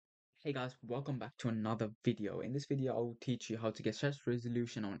Hey guys, welcome back to another video. In this video, I will teach you how to get stretch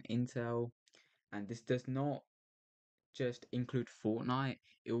resolution on Intel, and this does not just include Fortnite.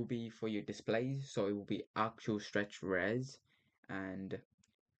 It will be for your displays, so it will be actual stretch res. And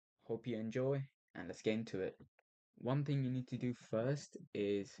hope you enjoy. And let's get into it. One thing you need to do first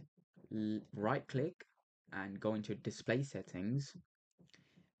is right click and go into display settings,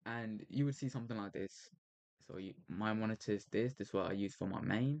 and you would see something like this. So my monitor is this is what I use for my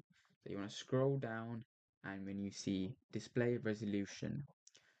main. So you want to scroll down, and when you see display resolution,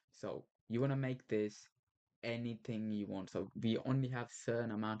 so you want to make this anything you want. So we only have certain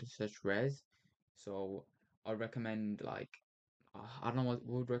amount of such res. So I recommend like I don't know what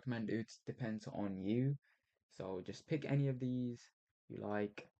would recommend. It depends on you. So just pick any of these you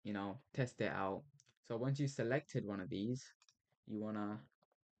like, test it out. So once you selected one of these, you wanna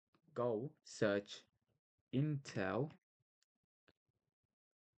go search Intel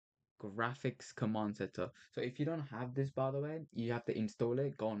graphics command setter. So if you don't have this, by the way, you have to install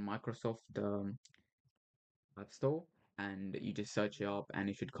it. Go on Microsoft App Store and you just search it up, and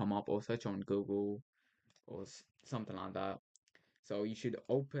it should come up, or search on Google or something like that. So you should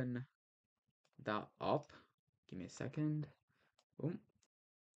open that up. Give me a second. Boom.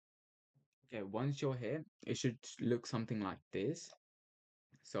 Okay, once you're here, it should look something like this.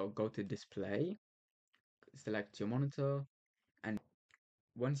 So go to display, select your monitor, and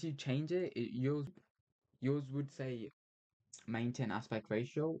once you change it, yours would say maintain aspect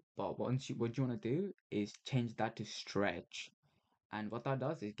ratio, but what you want to do is change that to stretch. And what that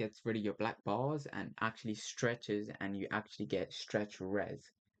does is gets rid of your black bars and actually stretches, and you actually get stretch res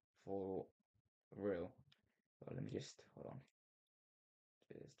for real. So let me just hold on,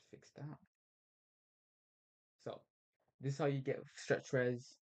 just fix that. So this is how you get stretch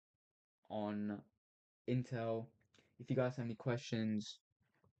res on Intel. If you guys have any questions,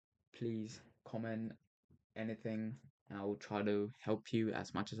 please comment anything, and I will try to help you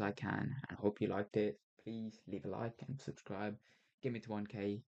as much as I can. And hope you liked it. Please leave a like and subscribe. Get me to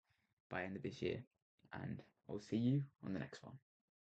 1K by end of this year, and I'll see you on the next one.